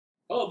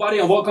Hello, buddy,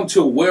 and welcome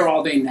to Where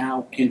Are They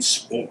Now in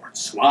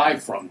Sports,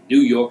 live from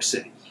New York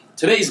City.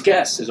 Today's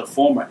guest is a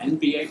former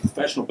NBA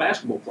professional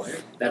basketball player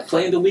that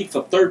played in the league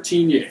for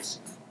 13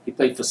 years. He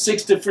played for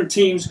 6 different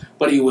teams,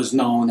 but he was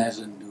known as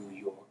a New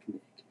York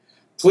Knick.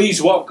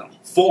 Please welcome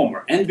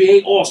former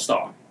NBA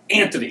All-Star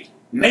Anthony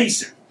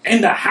Mason in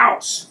the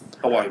house.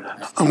 How are you,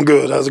 man? I'm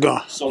good. How's it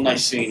going? So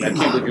nice seeing you. I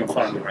can't believe you're in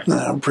front of me right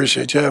now. I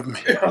appreciate you having me.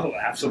 Oh,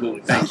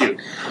 absolutely. Thank you.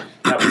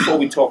 Now, before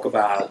we talk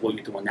about what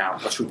you're doing now,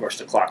 let's reverse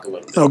the clock a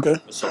little bit. Okay.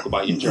 Let's talk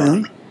about your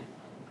journey.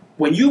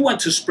 When you went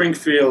to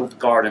Springfield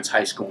Gardens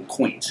High School in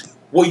Queens,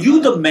 were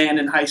you the man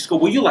in high school?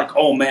 Were you like,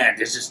 oh, man,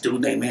 there's this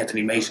dude named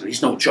Anthony Mason.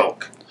 He's no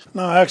joke.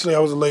 No, actually, I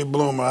was a late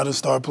bloomer. I didn't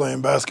start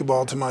playing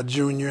basketball to my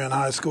junior in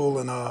high school.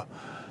 And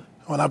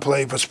when I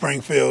played for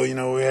Springfield, we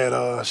had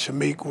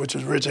Shamik, which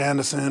is Rich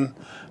Anderson,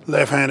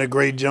 left-handed,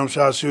 great jump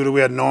shot shooter. We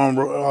had Norm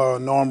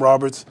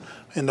Roberts,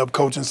 ended up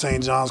coaching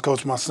St. John's,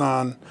 coached my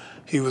son.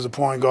 He was a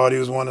point guard. He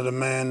was one of the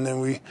men.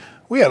 And we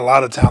had a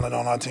lot of talent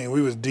on our team.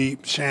 We was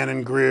deep.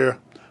 Shannon Greer,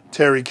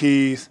 Terry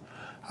Keys.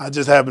 I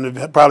just happened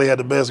to probably had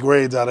the best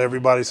grades out of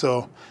everybody.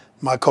 So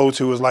my coach,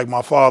 who was like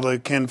my father,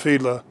 Ken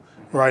Fiedler,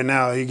 right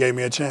now, he gave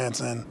me a chance,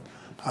 and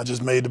I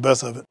just made the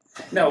best of it.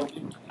 Now,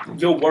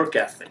 your work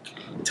ethic.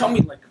 Tell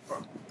me,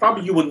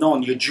 probably you were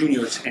known your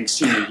junior and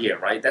senior year,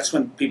 right? That's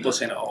when people are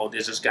saying, oh,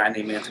 there's this guy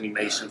named Anthony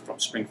Mason from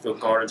Springfield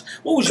Gardens.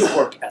 What was your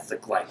work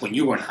ethic like when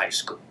you were in high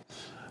school?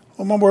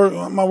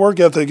 Well, my work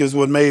ethic is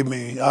what made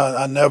me.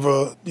 I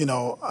never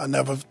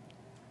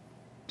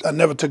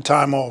took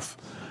time off.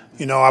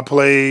 I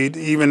played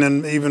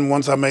even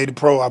once I made it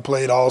pro. I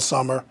played all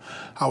summer.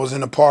 I was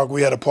in the park.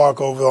 We had a park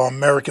over on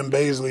American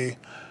Baisley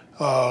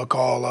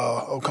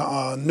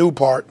called New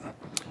Park,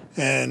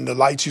 and the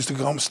lights used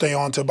to stay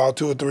on till about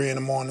 2 or 3 in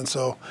the morning.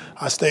 So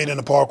I stayed in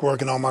the park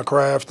working on my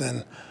craft,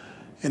 and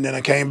then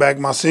I came back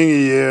my senior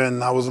year,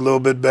 and I was a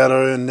little bit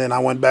better, and then I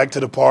went back to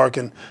the park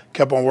and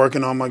kept on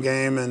working on my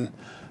game, and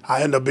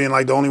I ended up being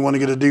like the only one to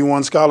get a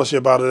D1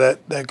 scholarship out of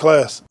that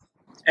class.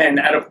 And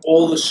out of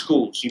all the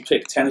schools, you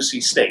picked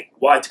Tennessee State.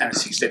 Why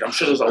Tennessee State? I'm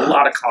sure there's a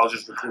lot of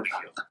colleges recruiting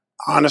you.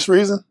 Honest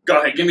reason? Go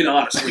ahead, give me the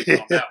honest reason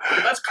on that.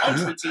 That's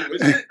country to you,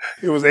 isn't it?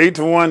 It was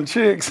 8-1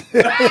 chicks.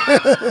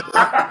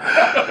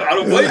 I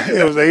don't blame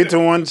you. It was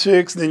 8-1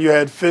 chicks. Then you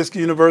had Fisk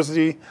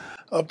University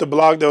up the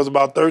block. There was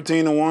about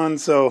 13-1.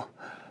 So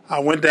I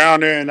went down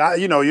there, and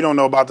you don't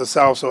know about the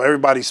South, so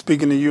everybody's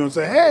speaking to you and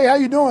say, "Hey, how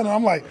you doing?" And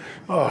I'm like,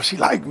 "Oh, she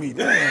liked me.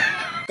 Damn.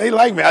 They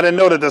like me." I didn't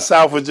know that the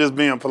South was just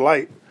being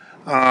polite.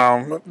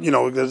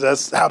 Because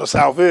that's how the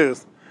South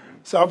is.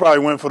 So I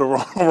probably went for the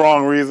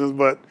wrong reasons,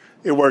 but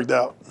it worked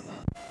out.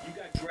 You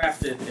got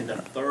drafted in the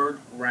 3rd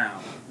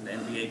round in the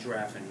NBA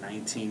draft in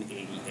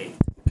 1988.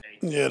 Okay?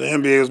 Yeah, the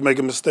NBA was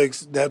making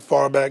mistakes that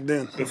far back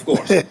then. Of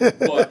course.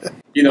 But,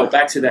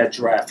 back to that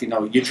draft,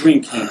 your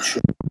dream came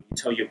true. You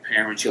tell your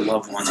parents, your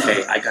loved ones,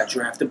 hey, I got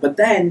drafted. But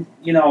then,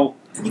 you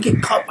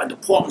get cut by the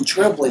Portland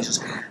Trailblazers.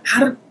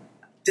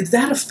 Did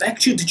that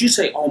affect you? Did you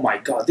say, oh, my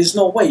God, there's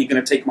no way you're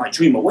going to take my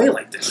dream away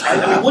like this, right?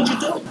 I mean, what'd you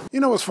do? You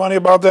know what's funny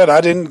about that?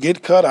 I didn't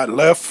get cut. I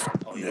left.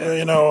 Oh,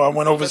 yeah. I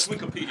went overseas.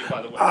 Wikipedia,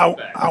 by the way.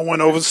 I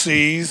went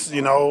overseas.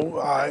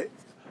 I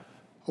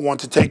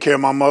wanted to take care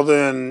of my mother.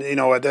 And,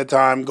 at that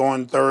time,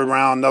 going 3rd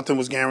round, nothing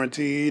was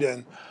guaranteed.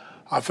 And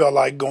I felt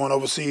like going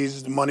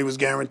overseas, the money was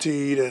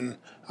guaranteed. And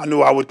I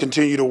knew I would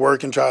continue to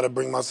work and try to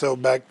bring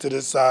myself back to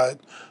this side.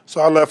 So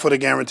I left for the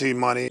guaranteed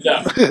money.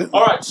 Yeah.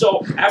 All right.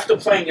 So after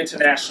playing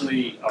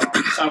internationally,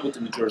 you signed with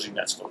the New Jersey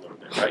Nets for a little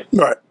bit, right?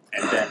 Right.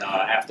 And then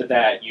after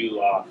that, you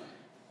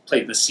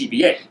played in the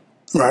CBA.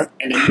 Right.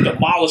 And then you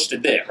demolished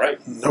it there, right?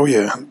 Oh,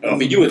 yeah. I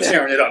mean, you were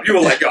tearing it up. You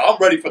were like, I'm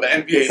ready for the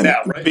NBA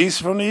now, right?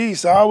 Beast from the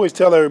East. I always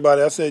tell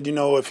everybody, I said, I don't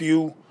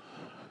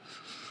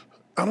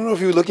know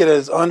if you look at it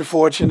as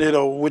unfortunate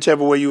or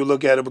whichever way you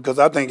look at it, because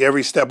I think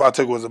every step I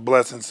took was a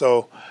blessing.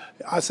 So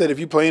I said, if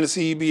you play in the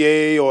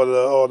CBA or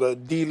the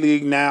D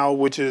League now,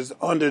 which is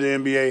under the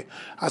NBA,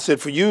 I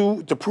said, for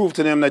you to prove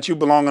to them that you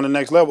belong on the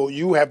next level,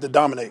 you have to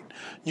dominate.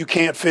 You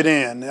can't fit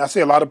in. I see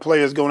a lot of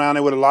players go down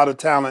there with a lot of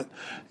talent,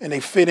 and they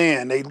fit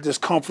in. They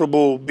just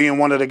comfortable being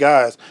one of the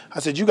guys. I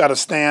said, you got to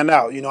stand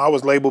out. I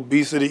was labeled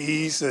Beast of the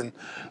East, and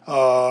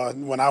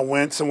when I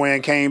went somewhere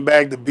and came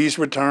back, the Beast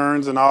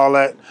returns and all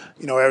that,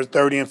 average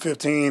 30 and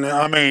 15.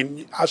 I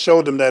mean, I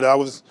showed them that I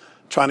was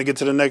trying to get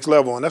to the next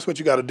level, and that's what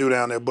you got to do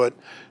down there. But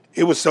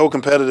it was so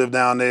competitive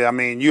down there. I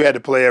mean, you had to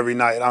play every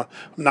night. I'm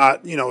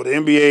not, the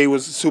NBA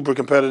was super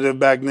competitive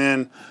back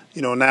then.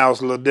 Now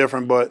it's a little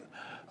different, but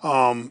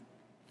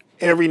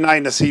every night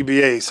in the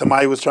CBA,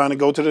 somebody was trying to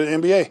go to the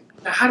NBA.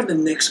 Now, how did the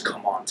Knicks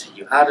come on to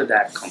you? How did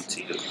that come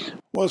to you?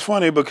 Well, it's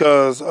funny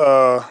because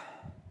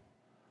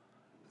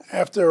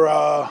after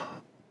I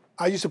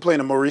used to play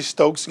in a Maurice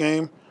Stokes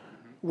game,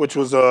 which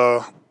was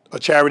a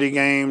charity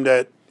game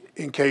that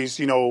in case,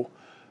 retired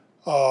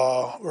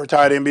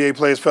NBA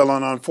players fell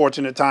on an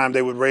unfortunate time,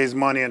 they would raise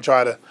money and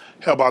try to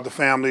help out the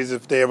families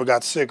if they ever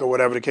got sick or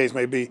whatever the case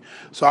may be.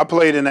 So I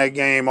played in that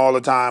game all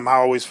the time. I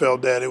always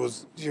felt that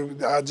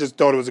I just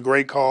thought it was a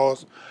great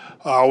cause.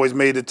 I always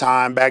made the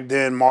time. Back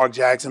then, Mark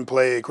Jackson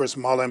played, Chris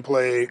Mullin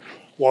played,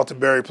 Walter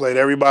Berry played.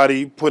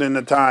 Everybody put in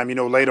the time.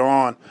 Later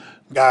on,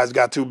 guys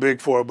got too big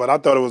for it, but I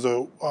thought it was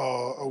a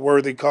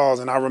worthy cause.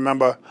 And I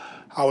remember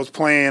I was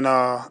playing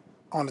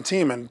on the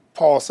team, and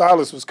Paul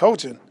Silas was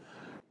coaching.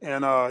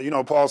 And,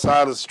 Paul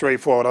Silas is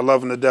straightforward. I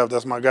love him to death.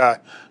 That's my guy.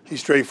 He's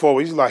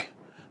straightforward. He's like,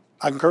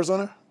 I can curse on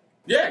her?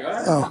 Yeah, go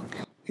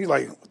ahead. He's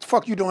like, what the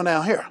fuck you doing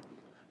down here?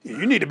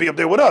 You need to be up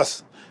there with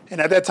us. And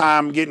at that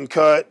time, getting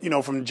cut,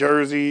 from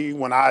Jersey,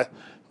 when I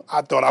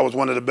thought I was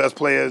one of the best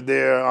players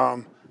there,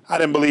 I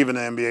didn't believe in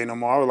the NBA no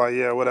more. I was like,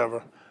 yeah,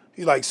 whatever.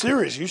 He's like,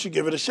 serious, you should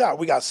give it a shot.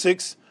 We got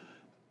 6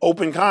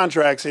 open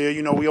contracts here.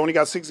 We only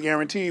got 6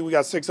 guaranteed. We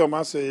got 6 of them.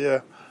 I said,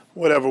 yeah,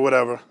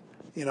 whatever.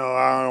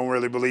 I don't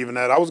really believe in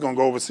that. I was going to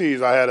go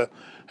overseas. I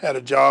had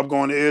a job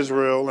going to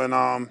Israel,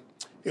 and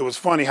it was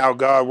funny how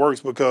God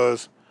works,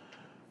 because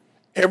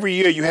every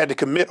year you had to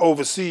commit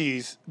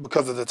overseas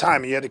because of the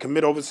timing. You had to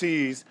commit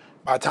overseas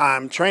by the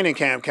time training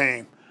camp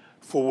came.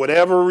 For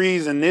whatever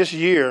reason, this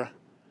year,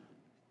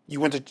 you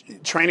went to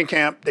training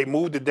camp, they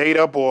moved the date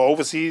up, or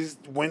overseas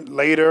went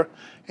later,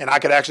 and I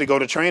could actually go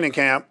to training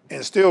camp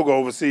and still go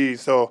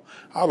overseas. So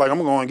I was like, I'm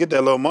going to go and get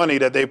that little money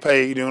that they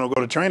pay, go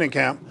to training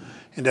camp.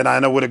 And then I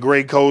ended up with a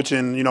great coach,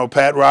 and,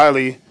 Pat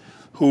Riley,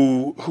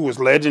 who was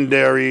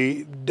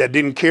legendary, that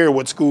didn't care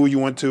what school you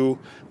went to,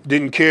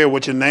 didn't care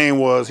what your name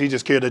was. He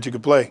just cared that you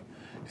could play.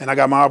 And I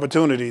got my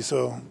opportunity,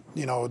 so,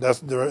 that's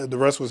the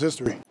rest was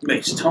history.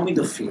 Mace, tell me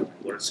the feeling,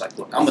 what it's like.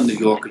 Look, I'm a New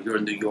Yorker, you're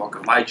a New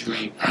Yorker. My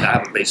dream, I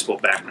have a baseball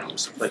background,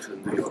 was to play for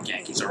the New York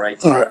Yankees, all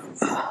right? All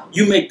right.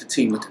 You make the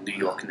team with the New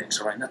York Knicks,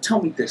 all right? Now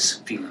tell me this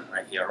feeling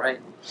right here, all right?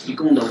 You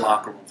go in the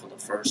locker room for the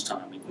first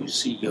time and you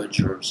see your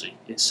jersey.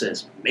 It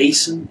says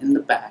Mason in the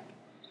back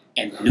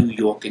and New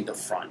York in the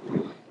front.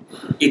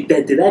 Did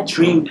that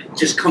dream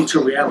just come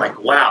to reality?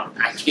 Like, wow,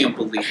 I can't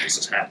believe this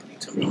is happening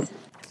to me.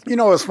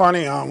 It's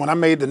funny. When I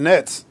made the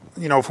Nets,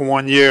 for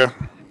 1 year,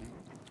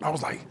 I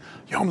was like,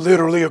 I'm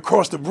literally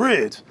across the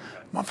bridge.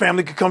 My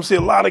family could come see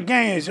a lot of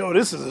games.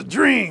 This is a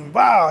dream.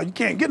 Wow, you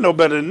can't get no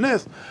better than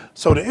this.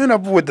 So to end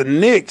up with the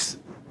Knicks,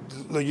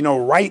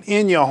 right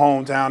in your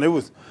hometown,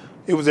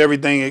 it was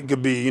everything it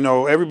could be.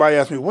 Everybody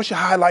asked me, what's your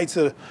highlights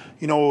of,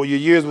 your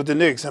years with the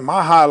Knicks? And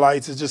my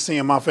highlights is just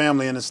seeing my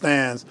family in the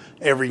stands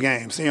every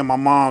game, seeing my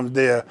mom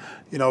there,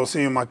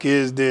 seeing my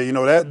kids there.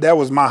 That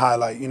was my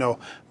highlight.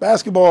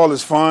 Basketball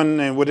is fun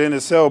and within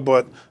itself,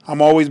 but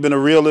I'm always been a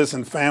realist,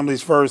 and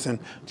families first, and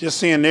just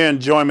seeing their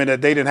enjoyment,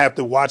 that they didn't have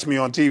to watch me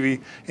on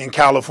TV in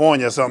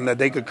California or something, that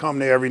they could come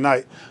there every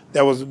night.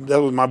 That was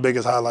my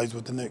biggest highlights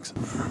with the Knicks.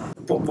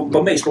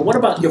 But Mace, what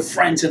about your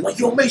friends? And like,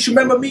 yo, Mace, you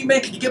remember me,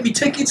 man? Can you get me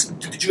tickets?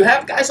 Did you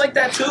have guys like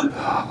that too?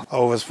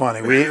 Oh, it's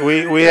funny.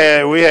 We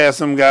had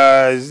some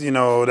guys,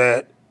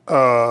 that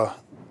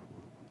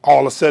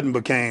all of a sudden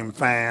became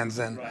fans,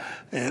 and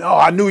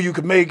I knew you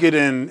could make it,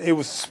 and it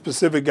was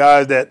specific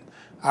guys that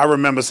I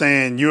remember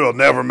saying, you'll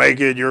never make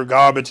it, you're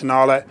garbage and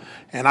all that.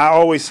 And I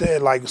always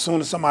said, like, as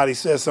soon as somebody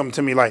says something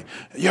to me like,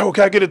 yo,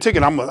 can I get a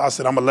ticket? I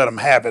said, I'm going to let them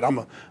have it.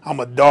 I'm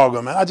a dog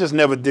them. And I just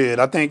never did.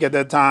 I think at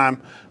that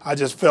time, I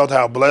just felt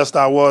how blessed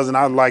I was, and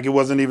I like it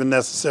wasn't even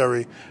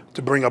necessary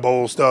to bring up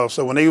old stuff.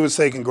 So when they would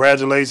say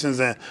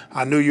congratulations and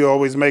I knew you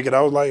always make it,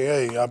 I was like,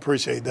 hey, I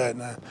appreciate that.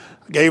 And I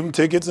gave them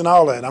tickets and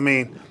all that. I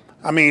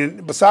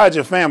mean, besides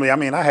your family,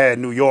 I had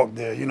New York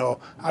there.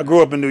 I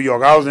grew up in New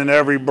York. I was in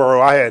every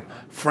borough. I had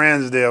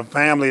friends there,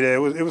 family there.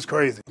 It was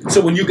crazy.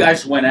 So when you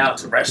guys went out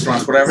to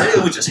restaurants, whatever,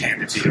 it was just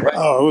handed to you, right?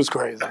 Oh, it was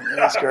crazy.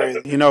 That's crazy.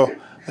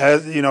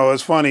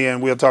 It's funny,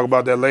 and we'll talk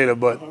about that later,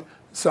 but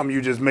something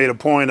you just made a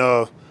point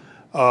of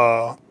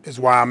is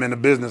why I'm in the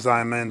business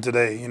I'm in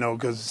today,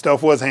 because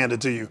stuff was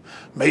handed to you.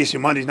 Mace,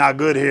 your money's not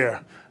good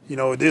here.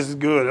 This is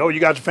good. Oh,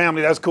 you got your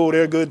family. That's cool.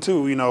 They're good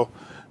too,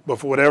 But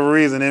for whatever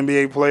reason,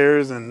 NBA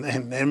players and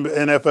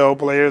NFL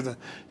players and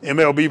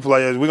MLB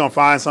players, we're going to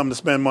find something to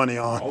spend money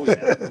on. Oh,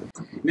 yeah.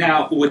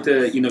 Now, with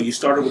you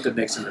started with the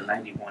Knicks in the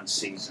 91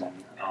 season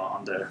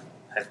under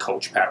head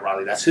coach Pat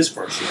Riley. That's his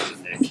first year as a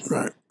Knick.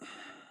 Right.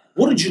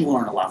 What did you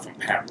learn a lot from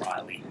Pat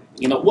Riley?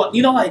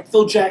 Like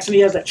Phil Jackson,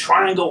 he has that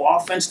triangle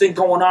offense thing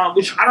going on,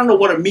 which I don't know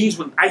what it means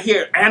when I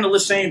hear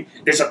analysts saying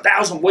there's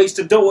 1,000 ways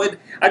to do it.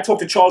 I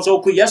talked to Charles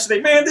Oakley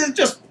yesterday. Man, this is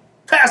just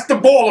pass the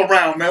ball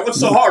around, man. What's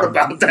so hard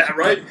about that,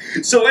 right?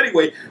 So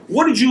anyway,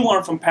 what did you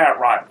learn from Pat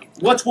Riley?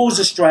 What was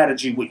the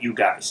strategy with you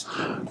guys?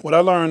 What I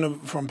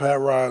learned from Pat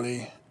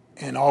Riley,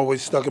 and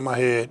always stuck in my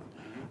head,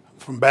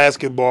 from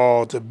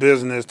basketball to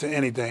business to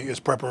anything, is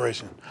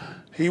preparation.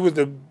 He was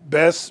the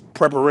best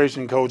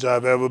preparation coach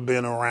I've ever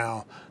been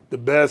around, the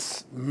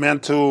best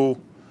mental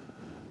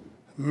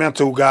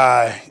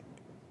guy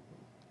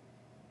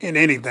in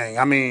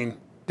anything.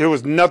 There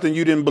was nothing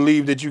you didn't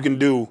believe that you can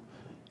do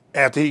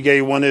after he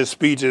gave one of his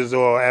speeches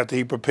or after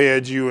he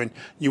prepared you and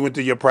you went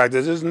to your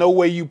practice. There's no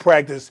way you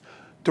practiced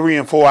 3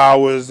 and 4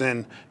 hours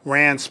and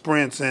ran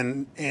sprints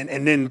and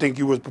didn't think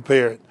you was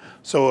prepared.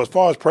 So as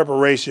far as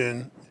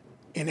preparation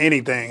in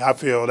anything, I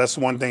feel that's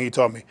one thing he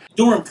taught me.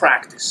 During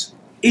practice,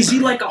 Is he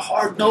like a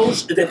hard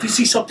nose that if you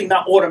see something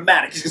not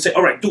automatic, he's gonna say,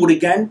 "All right, do it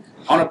again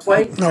on a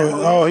play"?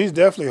 No, he's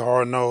definitely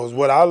hard nosed.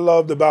 What I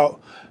loved about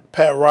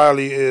Pat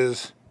Riley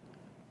is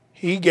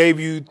he gave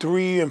you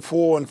 3 and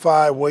 4 and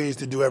 5 ways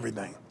to do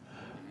everything,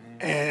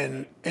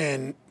 and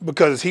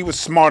because he was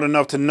smart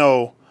enough to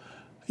know,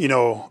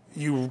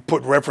 you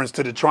put reference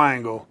to the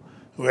triangle,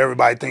 where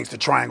everybody thinks the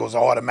triangle is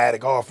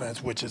automatic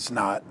offense, which it's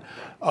not.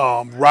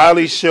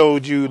 Riley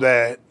showed you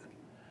that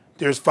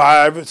there's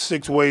 5 or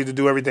 6 ways to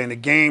do everything. The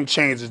game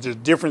changes. There's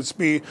different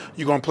speed.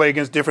 You're going to play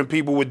against different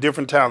people with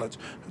different talents.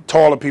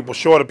 Taller people,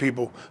 shorter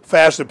people,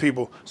 faster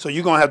people. So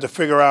you're going to have to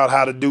figure out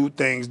how to do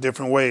things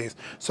different ways.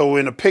 So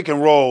in a pick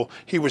and roll,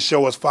 he would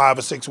show us 5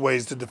 or 6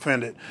 ways to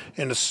defend it.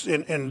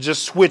 In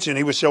just switching,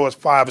 he would show us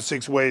 5 or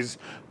 6 ways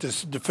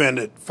to defend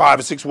it, 5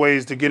 or 6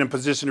 ways to get in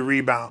position to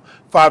rebound,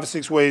 5 or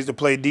 6 ways to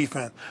play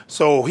defense.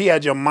 So he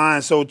had your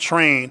mind so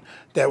trained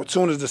that as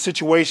soon as the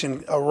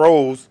situation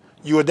arose,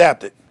 you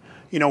adapted.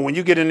 When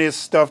you get in this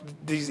stuff,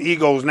 these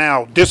egos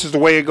now, this is the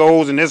way it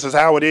goes and this is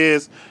how it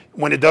is.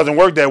 When it doesn't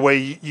work that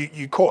way,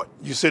 you caught.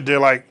 You sit there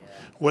like,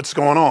 what's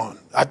going on?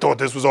 I thought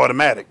this was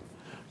automatic.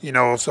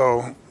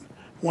 So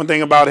one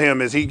thing about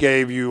him is he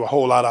gave you a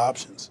whole lot of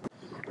options.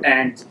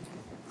 And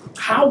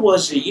how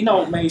was it,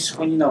 Mace,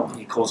 when,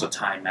 he calls a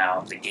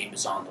timeout, the game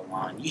is on the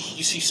line. You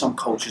see some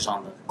coaches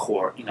on the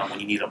court, when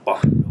you need a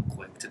bucket real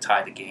quick to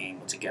tie the game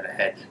or to get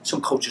ahead.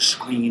 Some coaches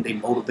scream, they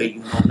motivate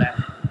you and all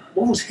that.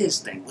 What was his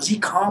thing? Was he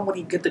calm when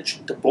he'd get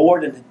the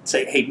board and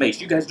say, "Hey,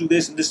 Mace, you guys do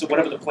this and this," or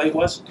whatever the play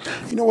was?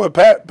 You know what?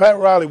 Pat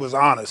Riley was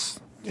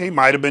honest. He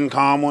might have been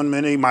calm one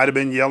minute. He might have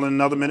been yelling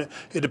another minute.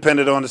 It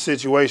depended on the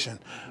situation.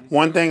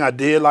 One thing I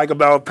did like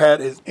about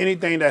Pat is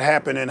anything that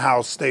happened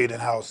in-house stayed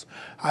in-house.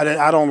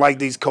 I don't like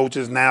these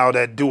coaches now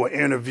that do an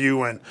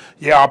interview and,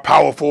 our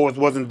power forwards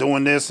wasn't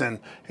doing this and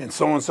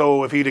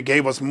so-and-so, if he'd have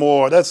gave us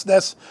more. That's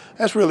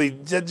really,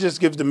 that just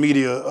gives the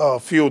media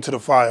fuel to the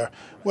fire.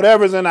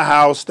 Whatever's in the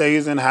house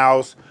stays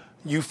in-house.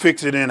 You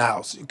fix it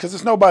in-house because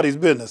it's nobody's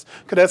business.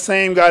 Because that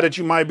same guy that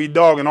you might be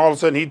dogging, all of a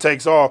sudden he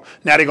takes off.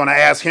 Now they're going to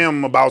ask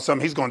him about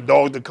something. He's going to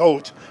dog the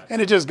coach.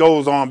 And it just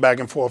goes on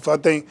back and forth. I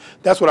think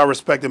that's what I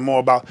respected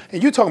more about.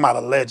 And you're talking about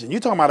a legend. You're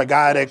talking about a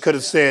guy that could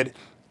have said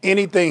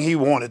anything he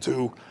wanted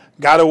to,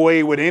 got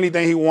away with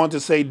anything he wanted to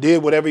say,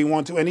 did whatever he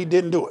wanted to, and he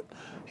didn't do it.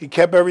 He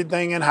kept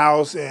everything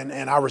in-house,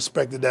 and I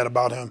respected that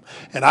about him.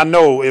 And I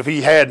know if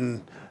he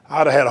hadn't,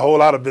 I'd have had a whole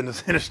lot of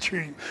business in the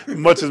street,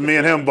 much as me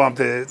and him bumped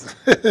heads.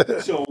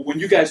 So when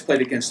you guys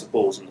played against the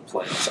Bulls in the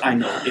playoffs, I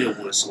know it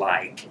was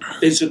like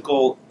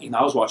physical.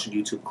 I was watching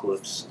YouTube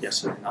clips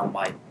yesterday, and I'm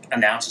like,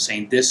 announcer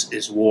saying, "This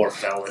is war,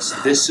 fellas.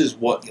 This is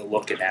what you're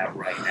looking at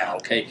right now."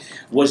 Okay,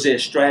 was there a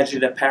strategy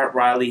that Pat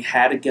Riley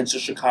had against the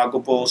Chicago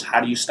Bulls?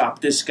 How do you stop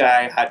this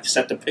guy? How do you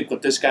set the pick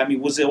with this guy? I mean,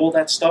 was there all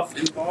that stuff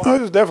involved?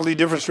 There's definitely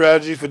different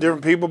strategies for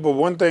different people, but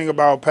one thing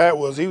about Pat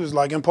was he was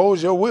like,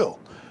 impose your will.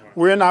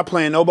 We're not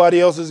playing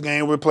nobody else's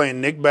game. We're playing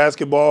Knicks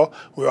basketball.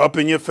 We're up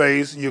in your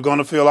face. You're going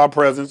to feel our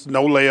presence.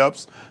 No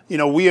layups.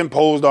 We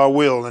imposed our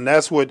will, and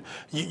that's what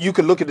you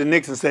could look at the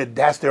Knicks and say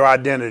that's their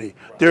identity.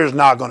 There's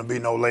not going to be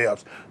no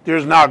layups.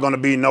 There's not going to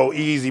be no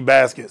easy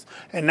baskets.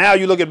 And now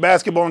you look at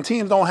basketball, and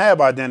teams don't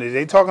have identity.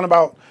 They're talking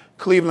about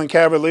Cleveland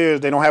Cavaliers.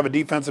 They don't have a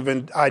defensive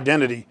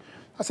identity.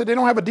 I said they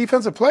don't have a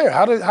defensive player.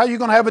 How are you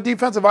going to have a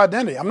defensive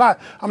identity? I'm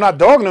not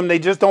dogging them. They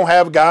just don't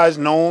have guys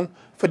known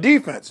for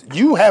defense.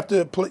 You have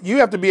to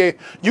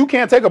you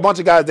can't take a bunch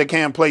of guys that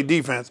can't play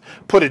defense,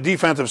 put a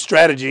defensive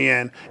strategy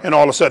in, and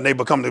all of a sudden they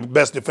become the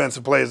best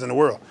defensive players in the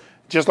world.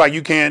 Just like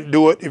you can't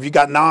do it if you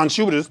got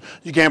non-shooters,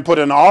 you can't put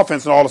in an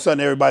offense and all of a sudden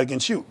everybody can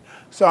shoot.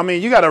 So, I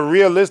mean, you got to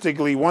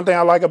realistically, one thing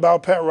I like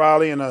about Pat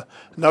Riley and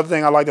another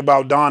thing I liked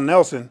about Don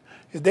Nelson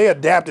is they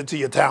adapted to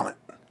your talent.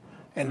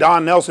 And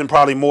Don Nelson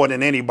probably more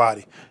than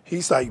anybody.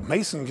 He's like,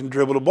 Mason can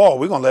dribble the ball.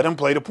 We're going to let him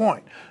play the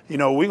point. We're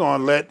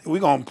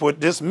going to put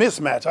this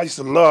mismatch. I used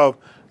to love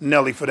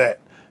Nelly for that.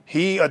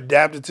 He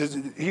adapted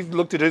he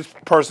looked at his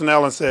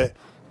personnel and said,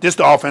 this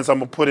the offense I'm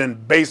going to put in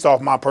based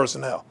off my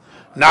personnel.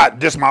 Not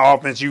this my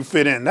offense you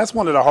fit in. That's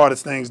one of the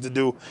hardest things to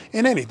do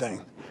in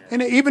anything.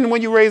 And even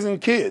when you're raising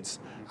kids,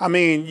 I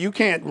mean, you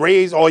can't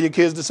raise all your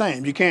kids the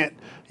same. You can't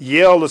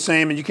yell the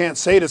same and you can't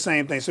say the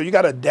same thing. So you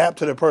got to adapt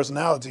to their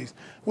personalities,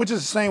 which is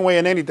the same way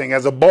in anything.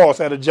 As a boss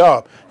at a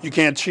job, you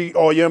can't treat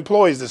all your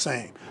employees the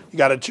same. You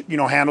got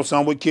to, handle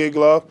some with kid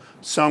glove.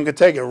 Some can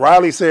take it.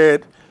 Riley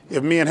said,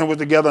 if me and him was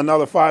together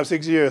another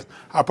 5-6 years,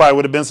 I probably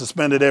would have been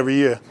suspended every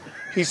year.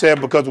 He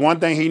said because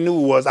one thing he knew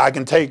was I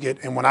can take it,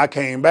 and when I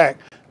came back,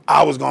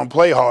 I was going to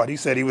play hard. He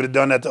said he would have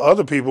done that to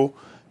other people.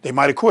 They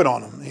might have quit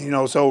on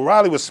him. So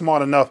Riley was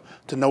smart enough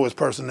to know his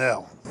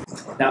personnel.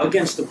 Now,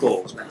 against the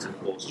Bulls,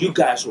 you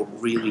guys were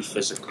really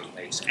physical,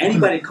 Mace.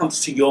 Anybody that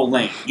comes to your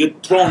lane, you're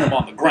throwing them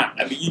on the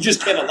ground. I mean, you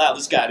just can't allow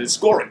this guy to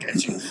score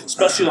against you,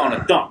 especially on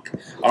a dunk.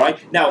 All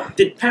right? Now,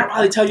 did Pat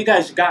Riley tell you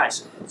guys,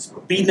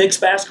 be Knicks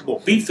basketball,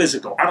 be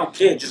physical. I don't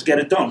care, just get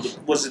it done.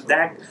 Was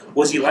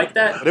he like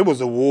that? It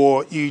was a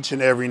war each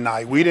and every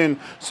night. We didn't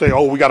say,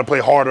 we got to play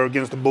harder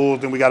against the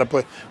Bulls than we got to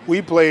play.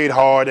 We played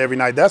hard every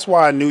night. That's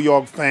why New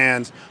York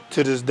fans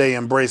to this day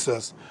embrace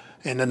us.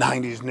 in the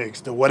 90s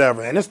Knicks, the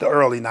whatever. And it's the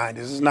early 90s.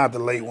 It's not the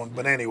late one.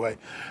 But anyway,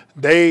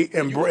 they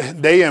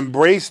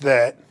embrace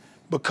that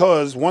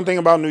because one thing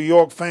about New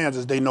York fans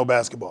is they know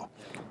basketball.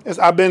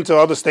 I've been to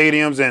other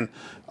stadiums and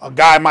a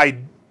guy might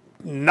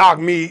knock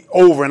me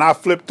over and I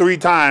flip 3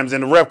 times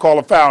and the ref call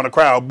a foul and the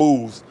crowd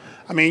boos.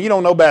 I mean, you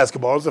don't know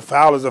basketball. It's a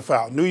foul is a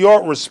foul. New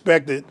York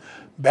respected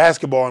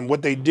basketball, and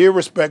what they did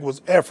respect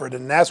was effort,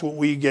 and that's what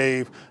we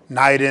gave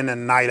night in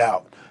and night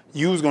out.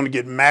 You was going to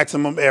get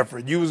maximum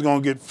effort. You was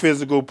going to get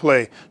physical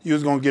play. You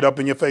was going to get up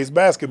in your face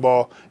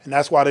basketball, and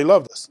that's why they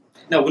loved us.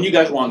 Now, when you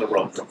guys were on the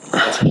road,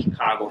 let's say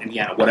Chicago,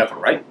 Indiana, whatever,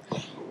 right?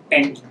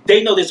 And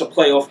they know there's a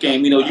playoff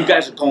game. You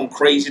guys are going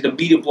crazy. The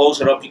media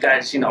blows it up. You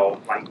guys,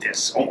 like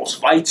this,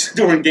 almost fights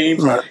during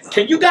games. Right.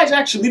 Can you guys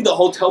actually leave the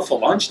hotel for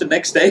lunch the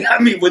next day?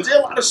 I mean, was there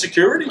a lot of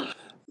security?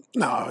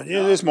 No,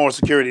 there's more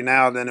security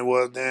now than it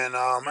was then.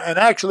 And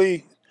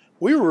actually,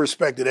 we were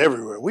respected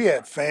everywhere. We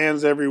had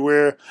fans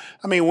everywhere.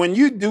 I mean, when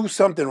you do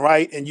something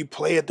right and you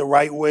play it the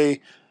right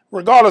way,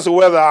 regardless of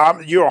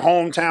whether you're a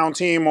hometown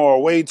team or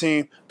away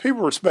team,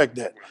 people respect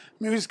that.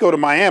 I mean, we just go to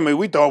Miami,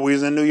 we thought we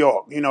was in New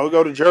York. We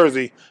go to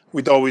Jersey,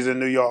 we thought we was in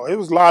New York. It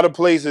was a lot of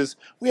places.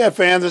 We had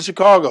fans in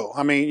Chicago.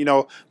 I mean,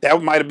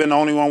 that might have been the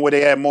only one where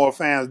they had more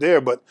fans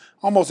there, but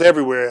almost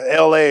everywhere,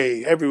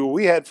 L.A., everywhere,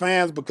 we had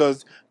fans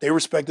because they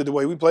respected the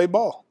way we played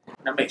ball.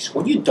 Now, Mace,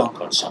 when you dunk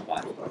on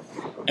somebody,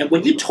 and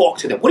when you talk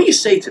to them, what do you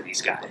say to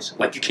these guys?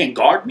 Like, you can't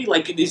guard me?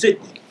 Like, is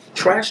it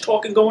trash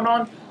talking going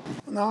on?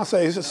 No, I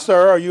say,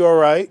 sir, are you all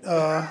right?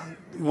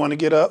 You want to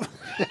get up?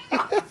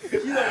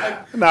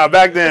 Nah,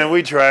 back then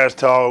we trash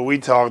talk. We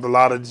talked a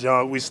lot of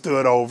junk. We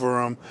stood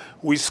over them.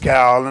 We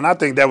scowled, and I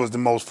think that was the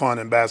most fun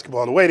in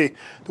basketball. The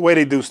way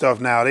they do stuff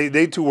now,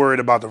 they too worried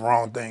about the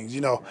wrong things.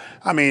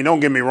 I mean, don't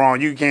get me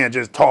wrong. You can't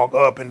just talk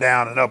up and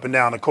down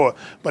the court.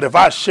 But if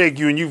I shake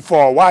you and you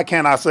fall, why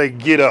can't I say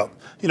get up?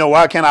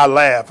 Why can't I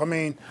laugh? I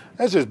mean,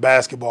 that's just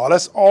basketball.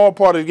 That's all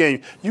part of the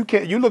game.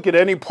 You look at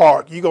any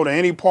park, you go to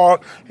any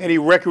park, any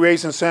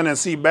recreation center and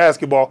see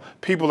basketball,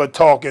 people are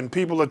talking,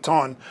 people are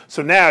taunting.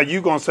 So now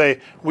you're going to say,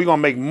 we're going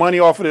to make money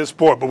off of this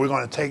sport, but we're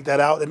going to take that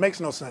out. It makes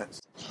no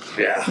sense.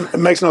 Yeah. It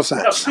makes no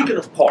sense. Now, speaking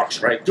of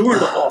parks, right, during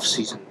the off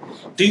season,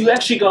 do you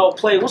actually go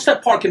play, what's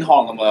that park in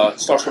Harlem? It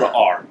starts with an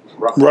R.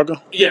 Rucker?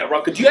 Yeah,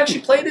 Rucker. Do you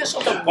actually play this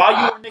while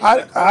you were in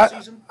the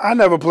season? I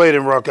never played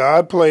in Rucker.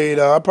 I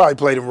probably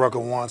played in Rucker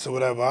once or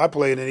whatever. I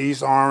played in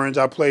East Orange.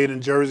 I played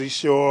in Jersey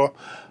Shore.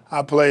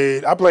 I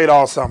played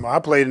all summer. I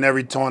played in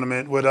every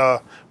tournament with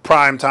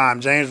Prime Time.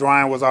 James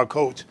Ryan was our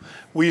coach.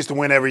 We used to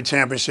win every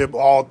championship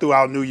all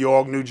throughout New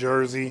York, New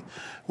Jersey.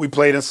 We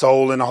played in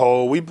Seoul in the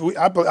hole.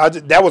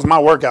 That was my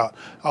workout.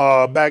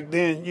 Back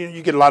then,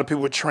 you get a lot of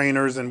people with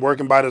trainers and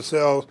working by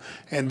themselves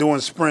and doing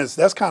sprints.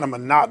 That's kind of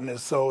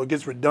monotonous, so it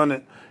gets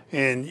redundant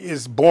and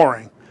it's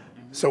boring.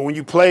 So when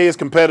you play, it's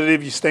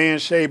competitive, you stay in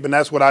shape, and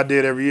that's what I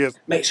did every year.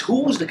 Mace,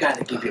 who was the guy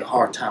that gave you a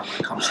hard time when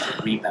it comes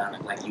to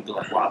rebounding? Like, you'd be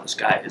like, wow, this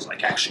guy is,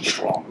 like, actually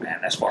strong, man,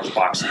 as far as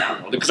boxing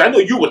out. Because I know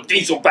you were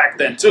diesel back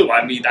then, too.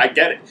 I mean, I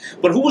get it.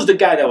 But who was the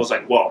guy that was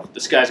like, whoa,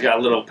 this guy's got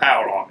a little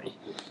power on me?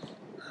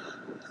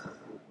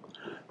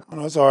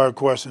 That's a hard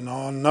question.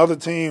 On another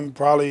team,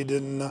 probably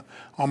didn't.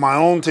 On my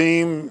own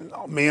team,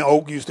 me and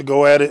Oak used to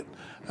go at it.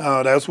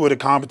 That's where the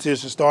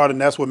competition started,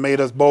 and that's what made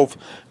us both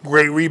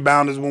great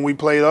rebounders when we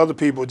played other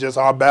people, just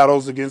our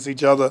battles against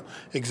each other.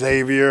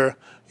 Xavier,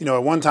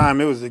 at one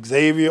time it was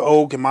Xavier,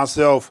 Oak, and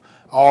myself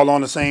all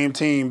on the same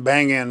team,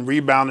 banging,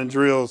 rebounding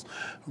drills,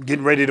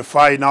 getting ready to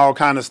fight and all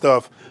kind of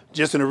stuff,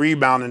 just in the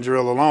rebounding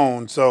drill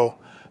alone. So,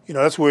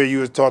 that's where you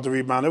was taught to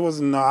rebound. It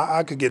wasn't,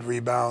 I could get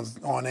rebounds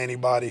on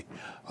anybody.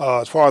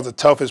 As far as the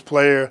toughest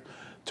player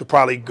to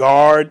probably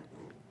guard,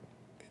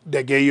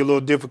 that gave you a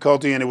little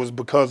difficulty, and it was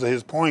because of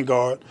his point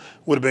guard,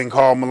 would have been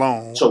Karl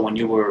Malone. So when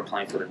you were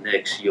playing for the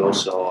Knicks, you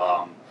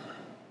also,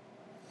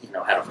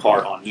 had a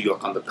part on New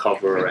York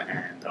Undercover,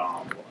 and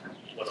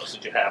what else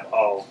did you have?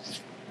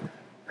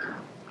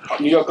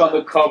 New York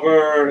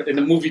Undercover, in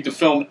the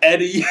film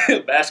Eddie,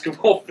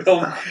 basketball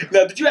film.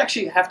 Now, did you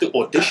actually have to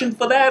audition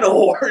for that,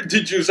 or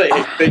did you say,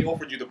 hey, they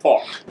offered you the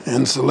part?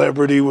 And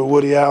Celebrity with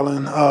Woody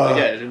Allen.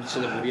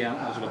 Celebrity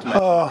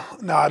Allen.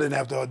 No, I didn't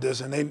have to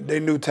audition. They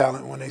knew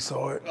talent when they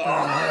saw it.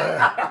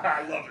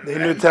 I love it. They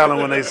knew talent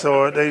when they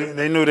saw it.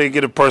 They knew they'd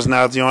get a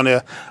personality on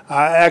there.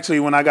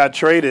 When I got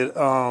traded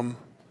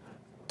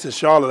to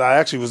Charlotte, I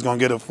actually was going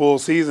to get a full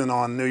season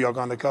on New York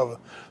Undercover.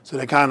 So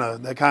that kind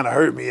of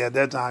hurt me at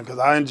that time because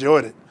I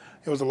enjoyed it.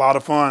 It was a lot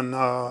of fun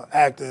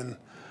acting,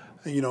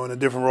 in the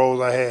different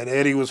roles I had.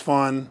 Eddie was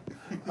fun,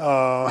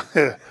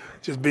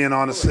 just being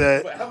on the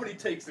set. How many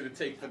takes did it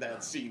take for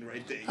that scene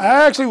right there?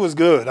 I actually was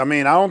good. I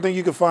mean, I don't think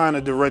you could find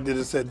a director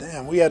that said,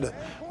 "Damn, we had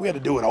to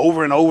do it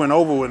over and over and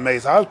over with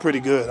Mace." I was pretty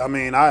good. I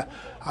mean, I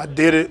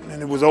did it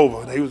and it was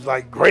over. They was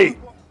like, "Great,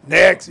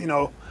 next,"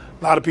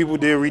 A lot of people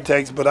did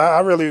retakes, but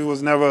I really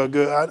was never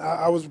good.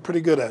 I was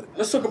pretty good at it.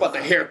 Let's talk about the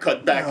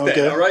haircut back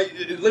then, all right?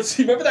 Let's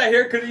see. Remember that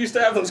haircut you used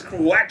to have, those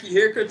wacky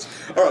haircuts?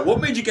 All right,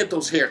 what made you get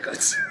those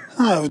haircuts?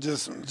 It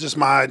was just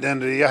my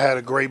identity. I had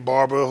a great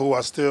barber who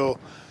I still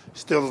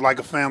still is like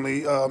a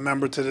family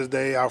member to this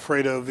day.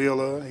 Alfredo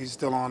Avila, he's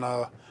still on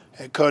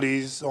at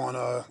Cuddy's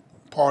on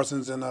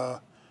Parsons and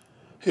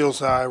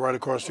Hillside, right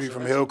across the street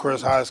from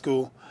Hillcrest High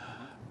School.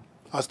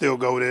 I still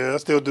go there. I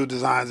still do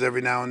designs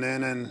every now and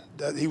then,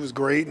 and he was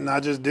great, and I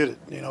just did it.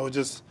 You know,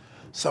 just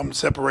something to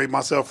separate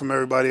myself from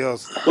everybody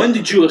else. When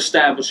did you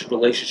establish a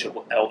relationship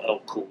with LL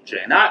Cool J?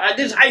 And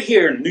I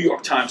hear in the New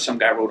York Times some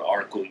guy wrote an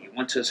article. You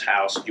went to his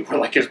house. You were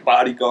like his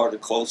bodyguard, a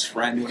close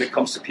friend when it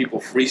comes to people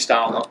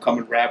freestyling,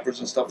 upcoming rappers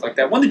and stuff like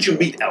that. When did you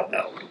meet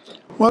LL?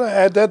 Well,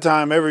 at that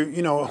time,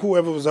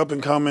 whoever was up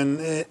and coming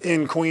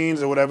in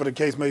Queens or whatever the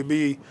case may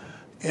be,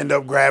 end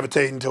up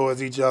gravitating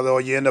towards each other,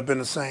 or you end up in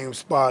the same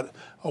spot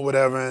or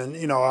whatever.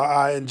 And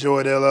I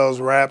enjoyed LL's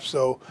rap,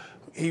 so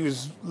he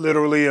was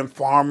literally in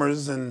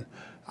Farmers, and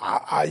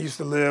I used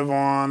to live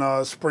on I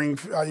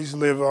used to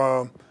live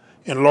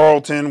in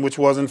Laurelton, which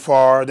wasn't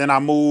far. Then I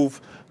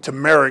moved to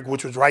Merrick,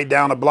 which was right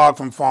down the block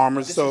from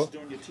Farmers. This so is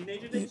during your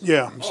teenager days?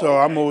 yeah, Oh, so okay.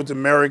 I moved to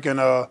Merrick and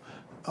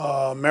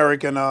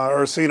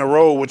Ursina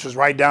Road, which was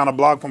right down the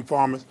block from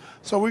Farmers.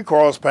 So we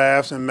crossed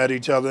paths and met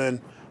each other,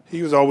 and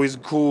he was always a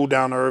cool,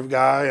 down-to-earth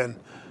guy, and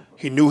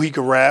he knew he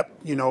could rap,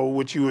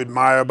 which you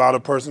admire about a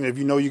person. If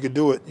you know you could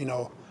do it,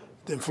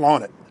 then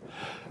flaunt it.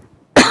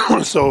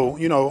 So,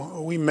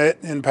 we met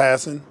in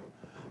passing,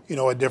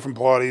 at different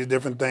parties,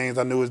 different things.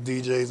 I knew his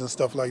DJs and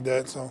stuff like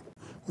that, so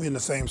we in the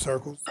same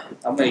circles.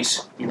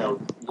 Mace, you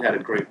had a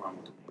great run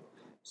with the New York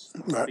Knicks.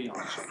 Right. Be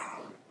honest with you.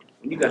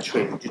 When you got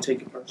traded, did you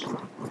take it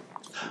personally?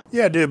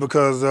 Yeah, I did,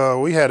 because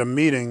we had a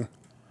meeting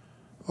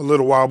a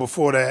little while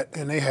before that,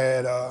 and they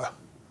had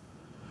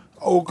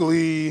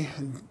Oakley,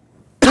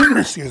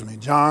 excuse me,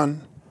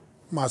 John,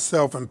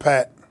 myself, and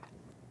Pat.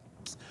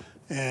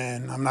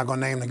 And I'm not going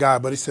to name the guy,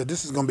 but he said,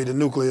 this is going to be the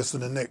nucleus of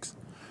the Knicks.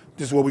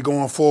 This is what we're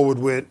going forward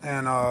with,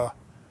 and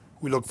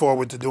we look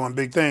forward to doing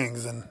big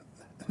things. And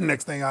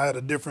next thing, I had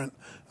a different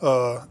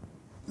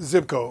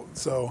zip code.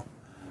 So,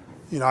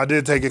 I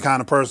did take it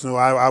kind of personal.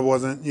 I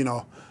wasn't,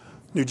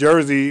 New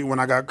Jersey, when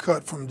I got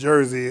cut from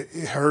Jersey,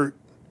 it hurt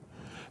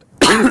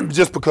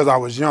just because I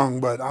was young.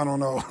 But I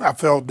don't know. I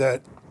felt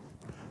that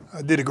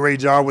I did a great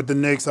job with the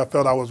Knicks. I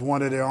felt I was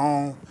one of their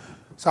own.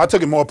 So I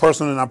took it more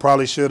personal than I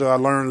probably should have. I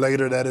learned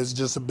later that it's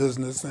just a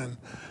business, and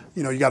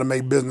you got to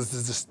make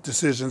business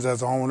decisions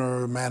as an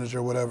owner,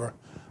 manager, whatever.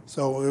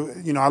 So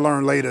I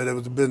learned later that it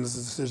was a business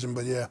decision,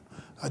 but yeah,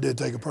 I did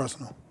take it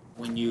personal.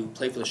 When you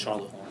played for the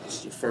Charlotte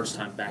Hornets, your first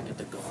time back at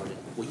the Garden,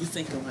 were you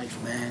thinking like,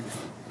 man,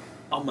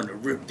 I'm gonna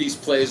rip these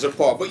players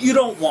apart? But you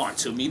don't want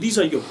to. I mean, these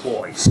are your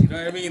boys. You know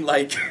what I mean?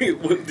 Like,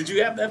 did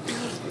you have that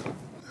feeling?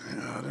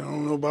 I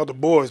don't know about the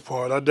boys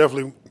part. I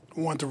definitely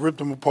want to rip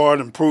them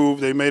apart and prove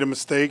they made a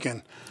mistake,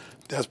 and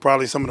that's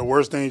probably some of the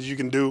worst things you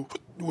can do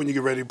when you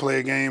get ready to play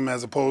a game,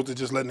 as opposed to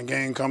just letting the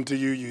game come to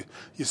you.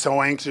 You're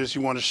so anxious.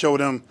 You want to show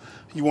them.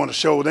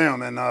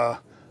 And I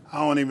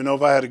don't even know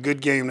if I had a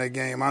good game that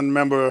game. I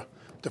remember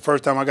the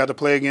first time I got to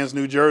play against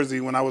New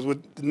Jersey when I was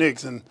with the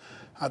Knicks, and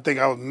I think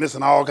I was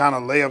missing all kind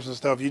of layups and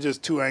stuff. You're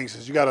just too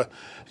anxious. You got to,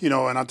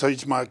 and I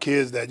teach my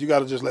kids that you got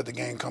to just let the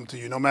game come to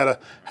you, no matter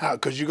how,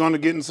 because you're going to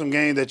get in some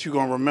game that you're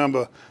going to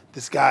remember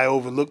this guy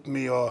overlooked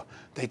me, or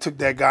they took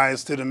that guy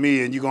instead of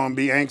me, and you're going to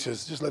be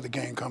anxious. Just let the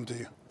game come to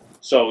you.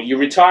 So you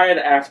retired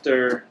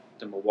after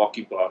the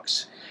Milwaukee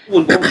Bucks.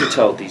 What would you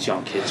tell these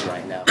young kids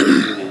right now who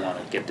really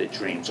want to get their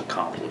dreams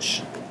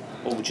accomplished?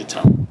 What would you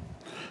tell them?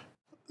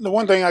 The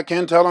one thing I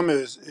can tell them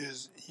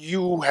is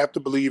you have to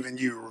believe in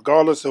you,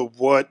 regardless of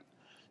what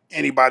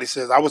anybody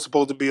says. I was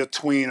supposed to be a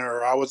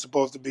tweener. I was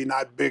supposed to be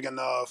not big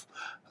enough,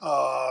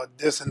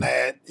 this and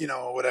that,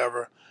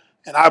 whatever.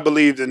 And I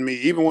believed in me.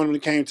 Even when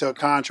it came to a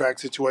contract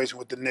situation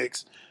with the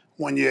Knicks,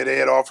 one year they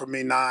had offered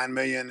me $9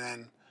 million,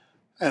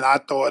 and I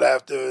thought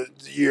after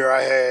the year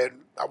I had,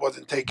 I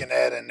wasn't taking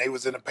that, and they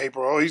was in the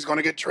paper, oh, he's going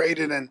to get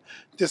traded and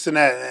this and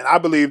that. And I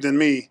believed in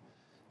me.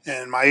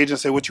 And my agent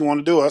said, what you want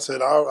to do? I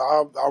said,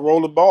 I'll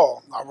roll the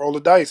ball. I'll roll the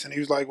dice. And he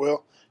was like,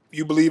 well, if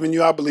you believe in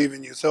you, I believe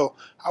in you. So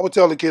I would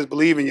tell the kids,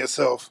 believe in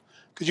yourself,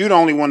 because you're the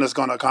only one that's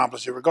going to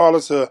accomplish it,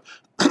 regardless of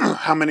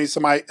how many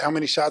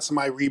shots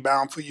somebody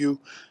rebound for you,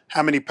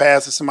 how many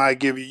passes somebody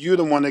give you. You're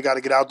the one that got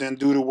to get out there and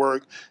do the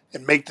work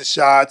and make the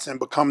shots and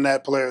become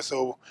that player.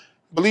 So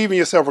believe in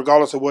yourself,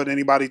 regardless of what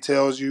anybody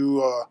tells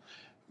you,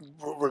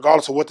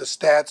 regardless of what the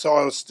stats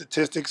are, or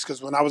statistics.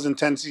 Because when I was in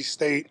Tennessee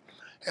State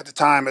at the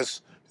time,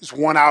 it's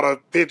 1 out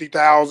of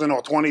 50,000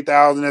 or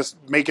 20,000 that's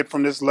make it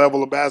from this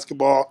level of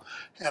basketball.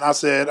 And I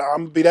said, I'm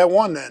going to be that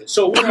one then.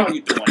 So what are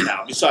you doing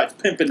now besides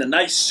pimping a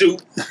nice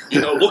suit,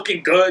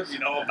 looking good,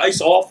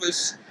 nice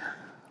office?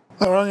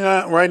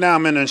 Right now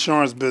I'm in the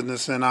insurance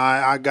business, and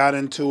I got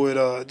into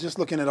it just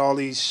looking at all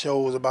these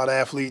shows about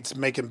athletes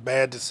making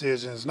bad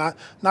decisions, not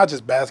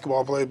just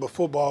basketball players, but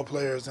football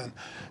players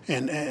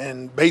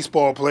and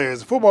baseball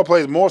players. Football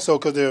players more so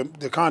because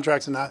their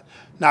contracts are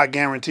not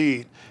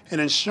guaranteed.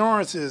 And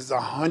insurance is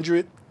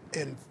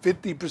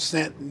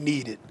 150%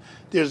 needed.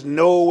 There's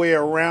no way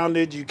around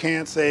it. You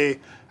can't say,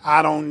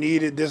 I don't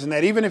need it, this and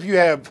that. Even if you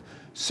have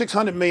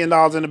 $600 million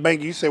in the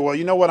bank, you say, well,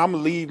 you know what, I'm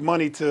going to leave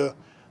money to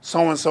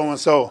so-and-so and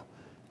so.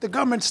 the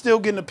government's still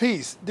getting a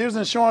piece. There's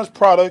insurance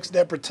products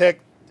that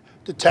protect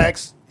the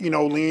tax,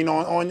 lien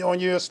on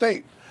your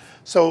estate.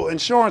 So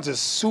insurance is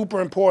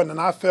super important, and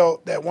I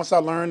felt that once I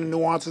learned the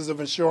nuances of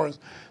insurance,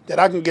 that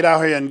I can get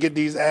out here and get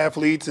these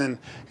athletes and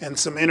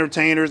some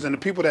entertainers and the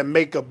people that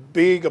make a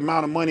big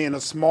amount of money in a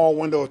small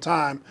window of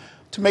time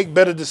to make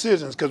better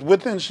decisions. Because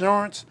with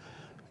insurance,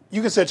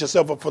 you can set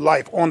yourself up for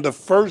life. On the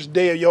first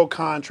day of your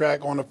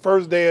contract, on the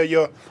first day of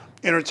your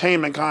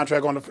entertainment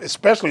contract,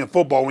 especially in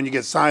football when you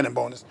get signing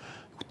bonus,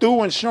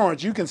 through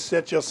insurance, you can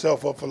set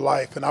yourself up for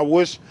life. And I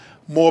wish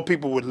more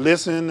people would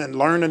listen and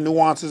learn the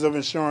nuances of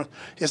insurance.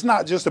 It's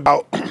not just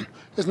about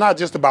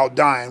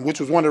dying, which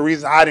was one of the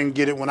reasons I didn't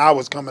get it when I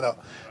was coming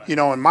up.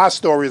 And my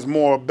story is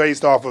more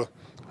based off of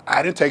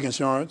I didn't take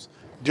insurance.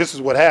 This is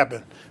what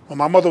happened. When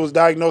my mother was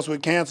diagnosed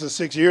with cancer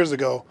 6 years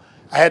ago,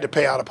 I had to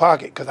pay out of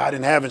pocket because I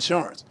didn't have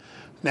insurance.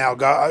 Now,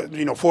 God,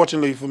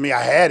 fortunately for me,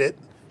 I had it.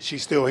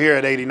 She's still here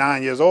at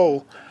 89 years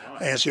old,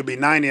 and she'll be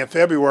 90 in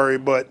February.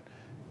 But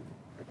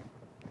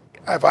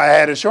if I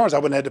had insurance, I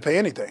wouldn't have to pay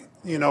anything,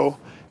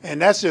 And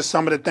that's just